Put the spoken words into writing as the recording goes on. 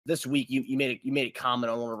this week you made a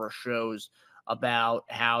comment on one of our shows about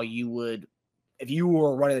how you would, if you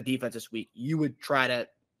were running the defense this week, you would try to,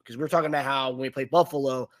 because we were talking about how when we played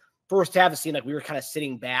Buffalo, first half it seemed like we were kind of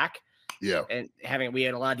sitting back. Yeah. And we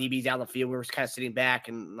had a lot of DBs out in the field. We were kind of sitting back,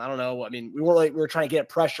 and I don't know. I mean, we were trying to get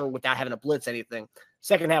pressure without having to blitz anything.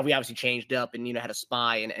 Second half, we obviously changed up and, had a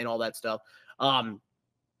spy and all that stuff.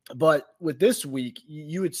 But with this week,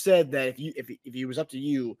 you had said that if it was up to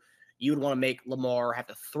you, you would want to make Lamar have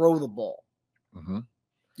to throw the ball. Mm-hmm.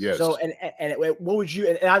 Yes. So, and what would you,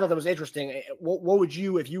 and I thought that was interesting. What would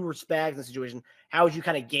you, if you were Spags in the situation, how would you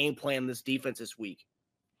kind of game plan this defense this week?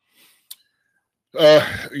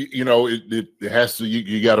 It has to,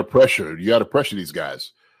 you got to pressure these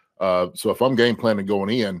guys. So if I'm game planning going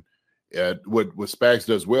in, what Spags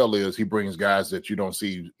does well is he brings guys that you don't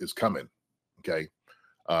see is coming. Okay.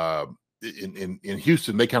 In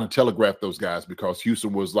Houston, they kind of telegraphed those guys because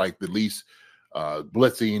Houston was like the least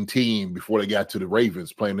blitzing team before they got to the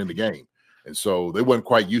Ravens playing in the game. And so they weren't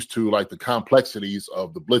quite used to like the complexities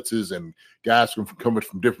of the blitzes and guys coming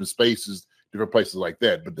from different spaces, different places like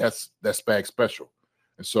that. But that's Spags special.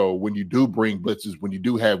 And so when you do bring blitzes, when you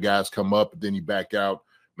do have guys come up and then you back out,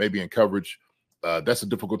 maybe in coverage, that's a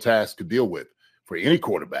difficult task to deal with for any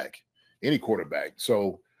quarterback.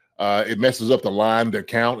 So it messes up the line, their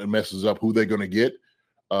count, it messes up who they're going to get.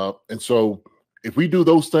 And so if we do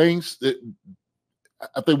those things,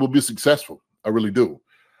 I think we'll be successful. I really do.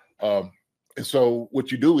 And so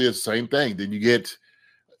what you do is same thing. Then you get,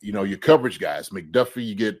 your coverage guys, McDuffie,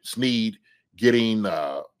 you get Snead getting,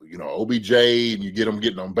 OBJ, and you get them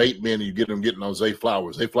getting on Bateman, and you get them getting on Zay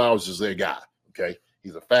Flowers. Zay Flowers is their guy. Okay.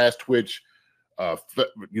 He's a fast twitch,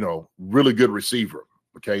 really good receiver.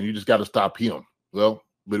 Okay. And you just got to stop him. Well,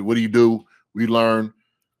 but what do? We learn,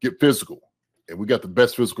 get physical. And we got the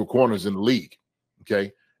best physical corners in the league.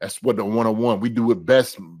 Okay. That's what the one-on-one, we do it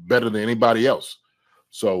better than anybody else.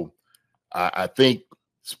 So I think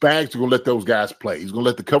Spags is going to let those guys play. He's going to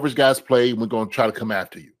let the coverage guys play, and we're going to try to come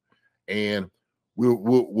after you. And we'll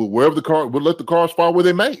we'll let the cars fall where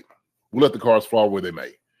they may.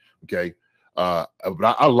 Okay. But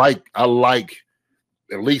I like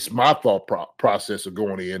at least my thought process of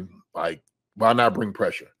going in, like, why not bring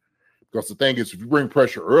pressure? Because the thing is, if you bring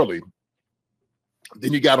pressure early,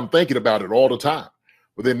 then you got them thinking about it all the time.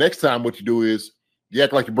 But then next time what you do is you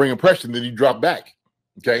act like you're bringing pressure, and then you drop back,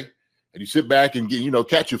 okay? And you sit back and get,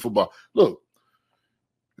 catch your football. Look,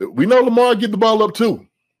 we know Lamar get the ball up too.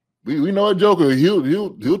 We know a joker.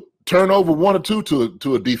 He'll turn over one or two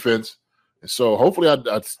to a defense. And so hopefully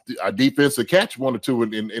our defense will catch one or two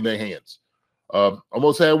in their hands.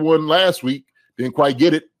 Almost had one last week, didn't quite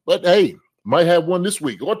get it, but hey, might have one this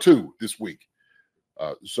week or two this week.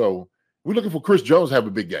 So we're looking for Chris Jones to have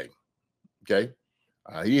a big game. Okay.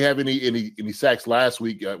 He didn't have any sacks last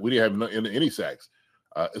week. We didn't have any sacks.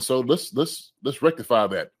 And so let's rectify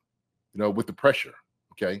that, with the pressure.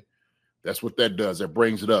 Okay. That's what that does. That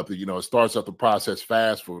brings it up. It starts up the process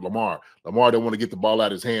fast for Lamar. Lamar don't want to get the ball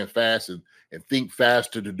out of his hand fast and think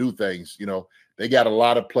faster to do things. They got a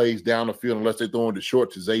lot of plays down the field unless they're throwing the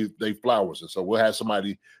short to Zay Flowers. And so we'll have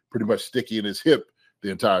somebody pretty much sticky in his hip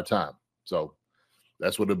the entire time. So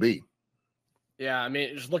that's what it'll be. Yeah, I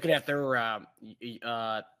mean, just looking at their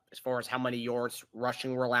as far as how many yards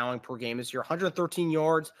rushing we're allowing per game this year, 113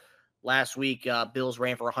 yards. Last week, Bills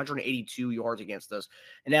ran for 182 yards against us.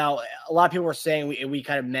 And now a lot of people are saying, we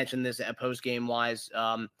kind of mentioned this at post-game wise,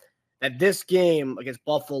 that this game against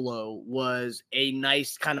Buffalo was a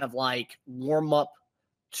nice kind of like warm-up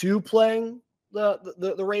to playing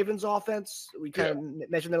the Ravens offense. We kind of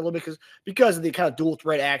mentioned that a little bit because of the kind of dual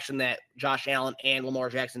threat action that Josh Allen and Lamar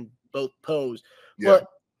Jackson both pose. Yeah. But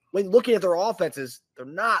when looking at their offenses, they're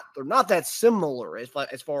not that similar as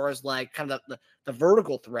far as like kind of the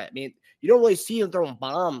vertical threat. I mean, you don't really see them throwing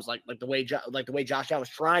bombs like the way Josh Allen was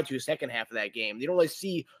trying to the second half of that game. You don't really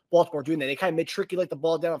see Baltimore doing that. They kind of make tricky like the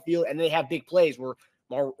ball down the field, and they have big plays where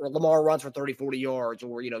Lamar runs for 30, 40 yards,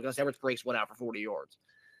 or Gus Edwards breaks one out for 40 yards.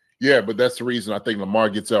 Yeah, but that's the reason I think Lamar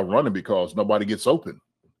gets out running, because nobody gets open.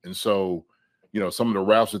 And so, some of the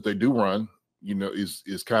routes that they do run,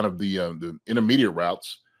 is kind of the intermediate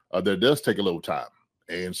routes. That does take a little time.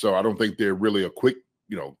 And so I don't think they're really a quick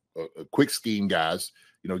scheme guys,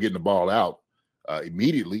 getting the ball out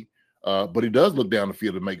immediately. But he does look down the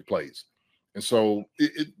field and make plays. And so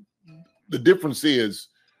the difference is,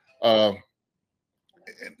 and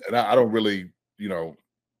I don't really,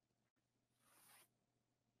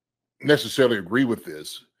 necessarily agree with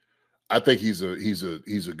this. I think he's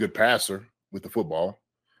a good passer with the football.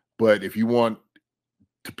 But if you want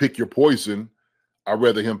to pick your poison, I'd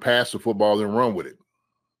rather him pass the football than run with it.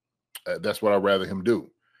 That's what I'd rather him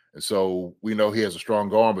do. And so we know he has a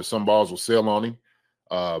strong arm, but some balls will sail on him.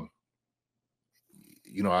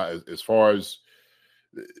 As far as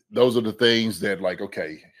those are the things that, like,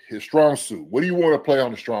 okay, his strong suit. What do you want to play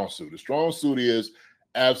on the strong suit? The strong suit is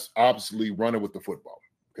obviously running with the football.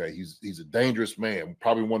 Okay, he's a dangerous man,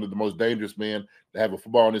 probably one of the most dangerous men to have a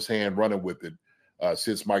football in his hand, running with it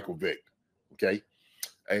since Michael Vick. Okay,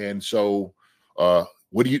 and so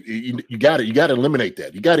what do you got to eliminate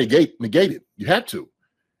that. You got to negate it. You have to,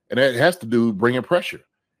 and it has to do bringing pressure.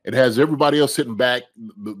 It has everybody else sitting back,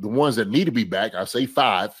 the ones that need to be back. I say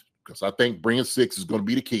 5 because I think bringing 6 is going to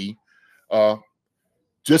be the key.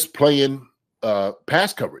 Just playing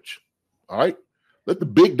pass coverage. All right, let the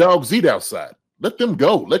big dogs eat outside. Let them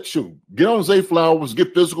go. Let you get on Zay Flowers,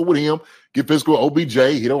 get physical with him, get physical with OBJ.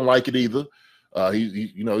 He don't like it either.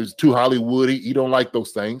 He's too Hollywoody. He don't like those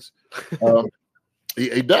things.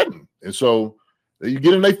 He doesn't. And so you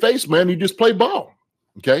get in their face, man. You just play ball.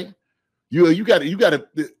 Okay. You got to,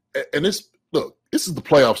 and this is the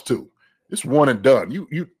playoffs too. It's one and done.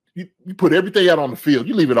 You put everything out on the field.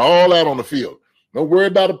 You leave it all out on the field. Don't worry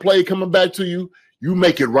about a play coming back to you. You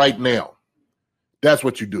make it right now. That's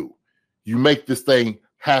what you do. You make this thing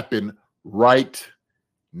happen right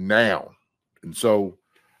now. And so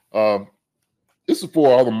this is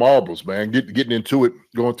for all the marbles, man, getting into it,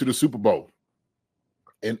 going to the Super Bowl.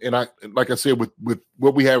 And I, like I said, with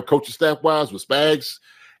what we have coaching staff wise with Spags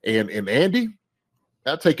and Andy,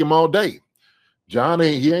 I'll take him all day. John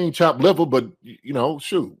ain't chopped liver, but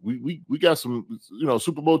shoot, we got some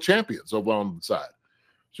Super Bowl champions over on the side.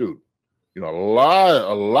 Shoot, a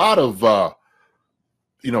lot of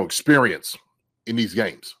experience in these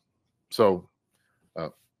games. So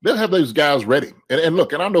they'll have those guys ready. And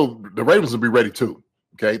look, and I know the Ravens will be ready too.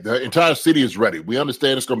 Okay, the entire city is ready. We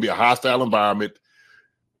understand it's going to be a hostile environment.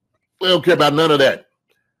 We don't care about none of that.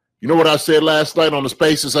 You know what I said last night on the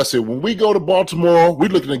Spaces? I said, when we go to Baltimore, we're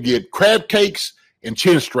looking to get crab cakes and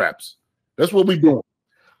chin straps. That's what we're doing.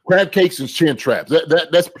 Crab cakes and chin straps.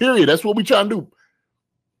 That's period. That's what we trying to do.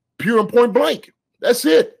 Pure and point blank. That's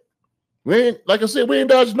it. Like I said, we ain't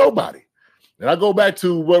dodging nobody. And I go back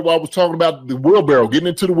to what I was talking about, the wheelbarrow, getting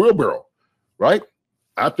into the wheelbarrow, right?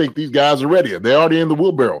 I think these guys are ready. They're already in the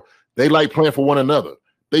wheelbarrow. They like playing for one another.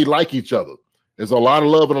 They like each other. There's a lot of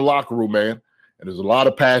love in the locker room, man. And there's a lot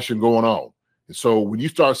of passion going on. And so when you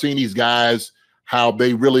start seeing these guys, how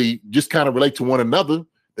they really just kind of relate to one another,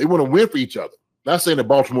 they want to win for each other. Not saying that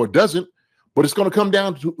Baltimore doesn't, but it's going to come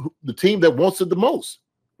down to the team that wants it the most,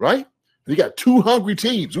 right? You got 2 hungry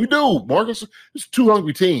teams. We do, Marcus. It's 2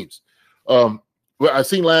 hungry teams. Well, I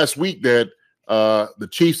seen last week that the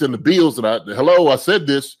Chiefs and the Bills, and I said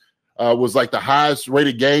this, was like the highest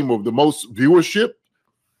rated game of the most viewership.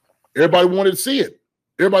 Everybody wanted to see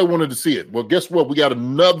it. Well, guess what? We got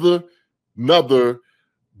another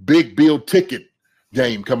big bill ticket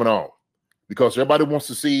game coming on because everybody wants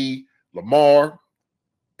to see Lamar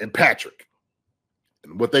and Patrick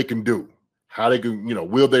and what they can do, how they can,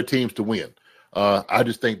 will their teams to win. I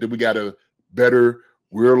just think that we got a better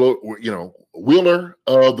wheeler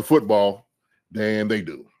of the football than they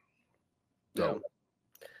do. So.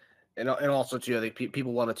 And also, too, I think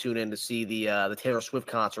people want to tune in to see the Taylor Swift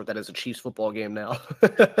concert that is a Chiefs football game now.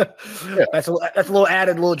 Yeah. That's a little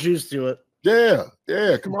added little juice to it. Yeah,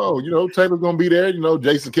 come on. Taylor's going to be there.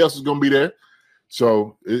 Jason Kelsey's going to be there.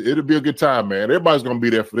 So it'll be a good time, man. Everybody's going to be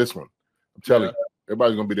there for this one. I'm telling you,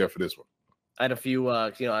 everybody's going to be there for this one. I had a few,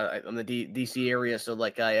 I'm in the DC area, so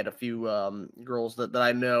like I had a few girls that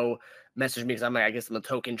I know message me because I'm a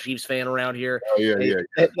token Chiefs fan around here. Oh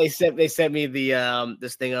yeah. They sent me the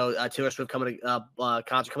this thing. Taylor Swift coming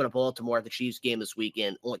concert coming to Baltimore at the Chiefs game this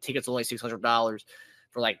weekend. Tickets only $600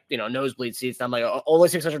 for nosebleed seats. And I'm like, only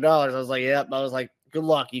 $600. I was like, yep. I was like, good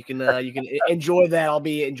luck. You can enjoy that. I'll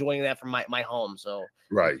be enjoying that from my home. So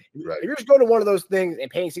right. If you're just going to one of those things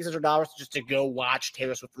and paying $600 just to go watch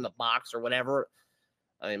Taylor Swift from the box or whatever,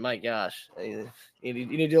 I mean, my gosh, you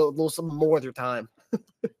need to do a little something more with your time.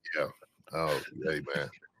 Yeah. Oh, hey, man.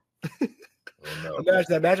 Oh, no.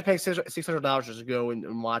 Imagine paying $600 just to go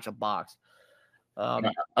and watch a box.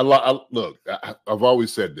 Look, I've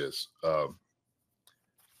always said this.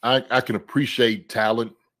 I can appreciate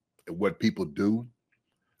talent and what people do.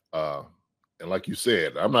 And like you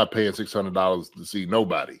said, I'm not paying $600 to see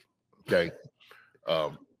nobody. Okay.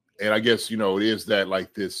 And I guess, it is that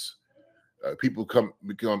like this, people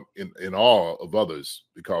become in awe of others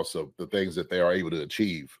because of the things that they are able to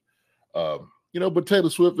achieve. But Taylor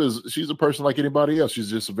Swift she's a person like anybody else. She's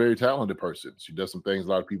just a very talented person. She does some things a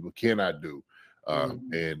lot of people cannot do.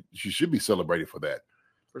 And she should be celebrated for that.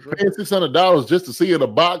 For sure. Paying $600 just to see in a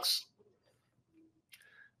box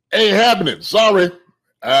ain't happening. Sorry.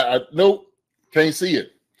 Nope, can't see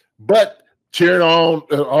it. But cheering on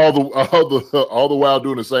all the while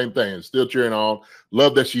doing the same thing. Still cheering on.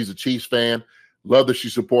 Love that she's a Chiefs fan. Love that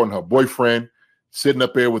she's supporting her boyfriend. Sitting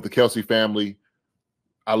up there with the Kelsey family.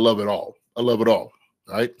 I love it all. I love it all.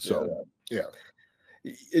 Right. So yeah.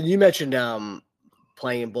 And you mentioned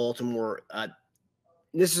playing in Baltimore.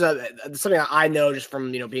 This is something I know just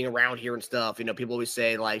from being around here and stuff. People always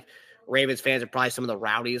say like Ravens fans are probably some of the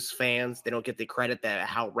rowdiest fans. They don't get the credit that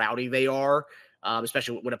how rowdy they are,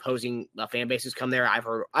 especially when opposing fan bases come there. I've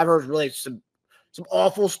heard really some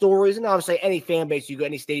awful stories, and obviously any fan base you go,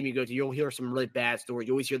 any stadium you go to, you'll hear some really bad stories.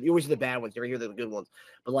 You always hear the bad ones. You never hear the good ones.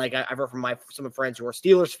 But like I've heard from some of my friends who are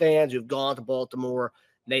Steelers fans who've gone to Baltimore.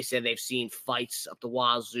 They said they've seen fights up the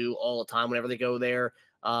wazoo all the time whenever they go there.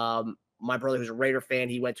 My brother, who's a Raider fan,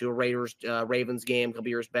 he went to a Ravens game a couple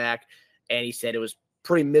years back, and he said it was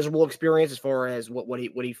pretty miserable experience as far as what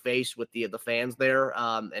he faced with the fans there.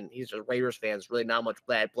 And he's a Raiders fan. There's really not much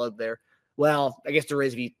bad blood there. Well, I guess there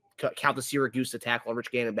is if you count the Syracuse attack on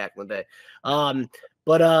Rich Gannon back in the day.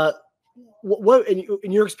 But what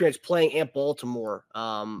in your experience playing at Baltimore?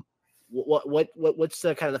 What's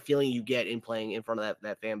the kind of the feeling you get in playing in front of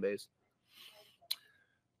that fan base?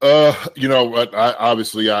 I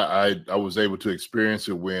obviously I was able to experience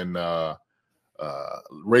it when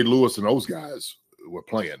Ray Lewis and those guys were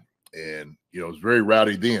playing, and it was very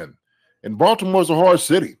rowdy then. And Baltimore's a hard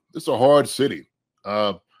city. It's a hard city.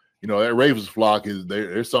 That Ravens flock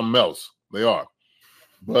they're something else. They are.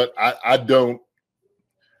 But I don't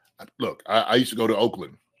look. I used to go to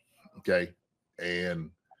Oakland, okay, and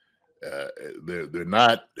they're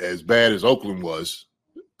not as bad as Oakland was.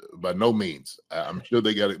 By no means. I'm sure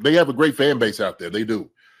they have a great fan base out there. They do.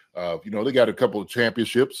 They got a couple of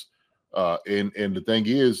championships. And the thing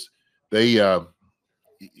is, they know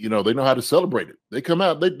how to celebrate it. They come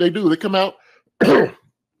out. They do. They come out. And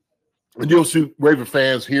you'll see Raven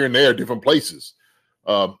fans here and there, different places.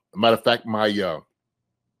 Matter of fact, my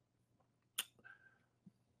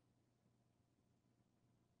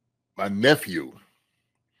nephew,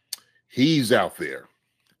 he's out there,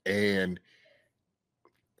 and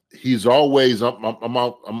he's always I'm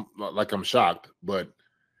shocked, but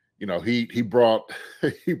he brought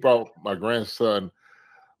my grandson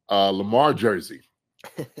Lamar jersey,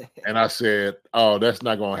 and I said, "Oh, that's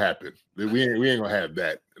not gonna happen. We ain't gonna have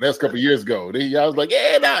that." And that's a couple of years ago. I was like,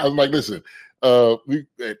 "Yeah, nah." I was like, "Listen,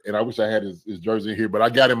 and I wish I had his jersey here, but I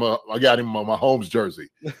got him my Holmes jersey.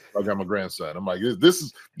 I got my grandson. I'm like,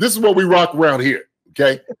 this is what we rock around here,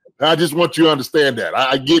 okay." I just want you to understand that.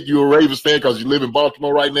 I get you a Ravens fan because you live in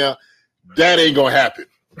Baltimore right now. That ain't going to happen,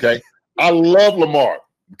 okay? I love Lamar,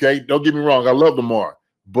 okay? Don't get me wrong. I love Lamar.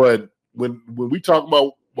 But when we talk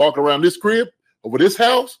about walking around this crib, over this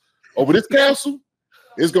house, over this castle,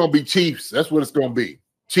 it's going to be Chiefs. That's what it's going to be.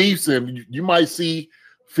 Chiefs, and you might see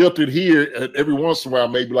filtered here every once in a while,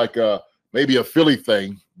 maybe like maybe a Philly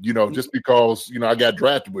thing, just because, I got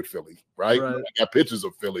drafted with Philly, right? I got pictures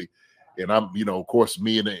of Philly. And I'm, of course,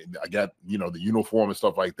 me and I got, the uniform and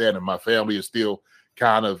stuff like that. And my family is still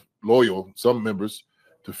kind of loyal, some members,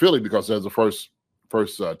 to Philly because that's the first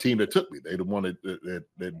team that took me. They the one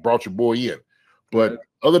that brought your boy in. But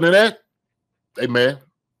other than that, hey man,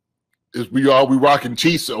 we rocking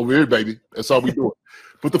Chiefs over here, baby. That's all we doing.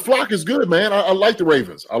 But the flock is good, man. I like the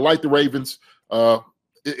Ravens. I like the Ravens.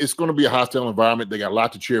 It's going to be a hostile environment. They got a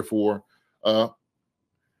lot to cheer for. The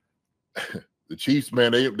Chiefs,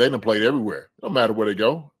 man, they done played everywhere. No matter where they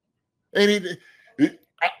go. And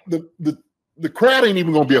the crowd ain't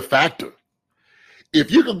even going to be a factor.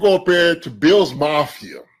 If you could go up there to Bill's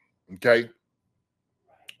Mafia, okay,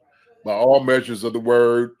 by all measures of the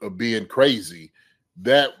word of being crazy,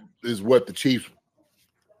 that is what the Chiefs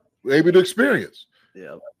were able to experience.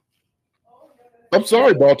 Yeah. I'm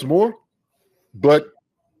sorry, Baltimore, but,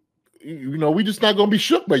 we just not going to be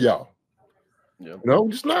shook by y'all. Yep. No,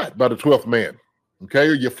 just not by the 12th man. Okay,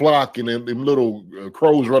 or your flock and them little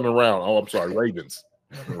crows running around. Oh, I'm sorry, ravens.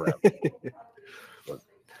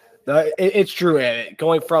 It's true.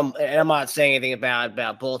 Going from, and I'm not saying anything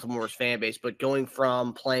about Baltimore's fan base, but going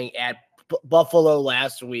from playing at Buffalo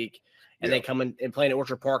last week and then coming and playing at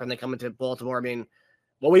Orchard Park and then coming to Baltimore. I mean,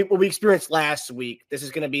 what we experienced last week, this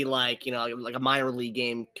is going to be like like a minor league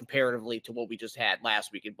game comparatively to what we just had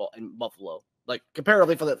last week in Buffalo. Like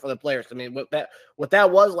comparatively for the players. I mean, what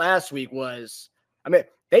that was last week was, I mean,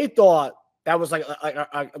 they thought that was like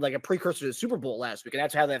a precursor to the Super Bowl last week, and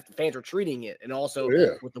that's how the fans were treating it, and also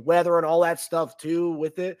with the weather and all that stuff too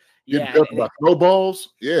with it. Yeah, snowballs.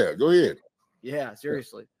 Yeah, go ahead. Yeah,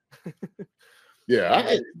 seriously.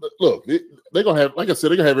 Yeah, look, they're gonna have, like I said,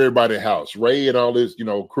 they're gonna have everybody in the house. Ray and all this,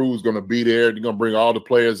 crew's gonna be there. They're gonna bring all the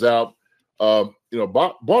players out.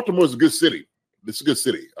 Baltimore is a good city. It's a good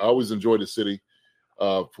city. I always enjoy the city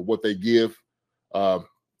for what they give. The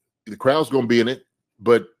crowd's gonna be in it,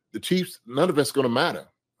 but the Chiefs, none of that's gonna matter.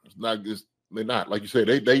 It's not just they're not, like you said,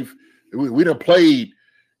 we done played,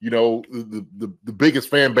 the biggest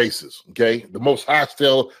fan bases, okay, the most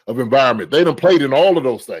hostile of environment. They done played in all of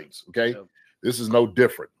those things, okay. Yep. This is no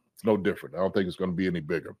different. It's no different. I don't think it's going to be any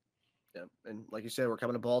bigger. Yeah, and like you said, we're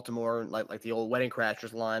coming to Baltimore, like the old Wedding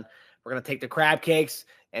Crashers line. We're going to take the crab cakes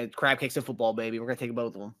and football, baby. We're going to take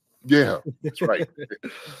both of them. Yeah, that's right.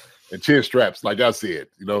 And chin straps, like I said,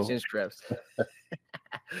 Chin straps.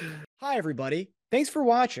 Hi, everybody. Thanks for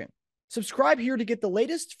watching. Subscribe here to get the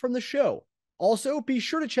latest from the show. Also, be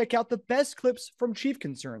sure to check out the best clips from Chief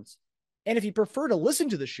Concerns. And if you prefer to listen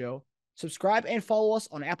to the show, subscribe and follow us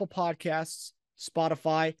on Apple Podcasts,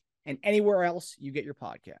 Spotify, and anywhere else you get your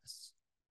podcasts.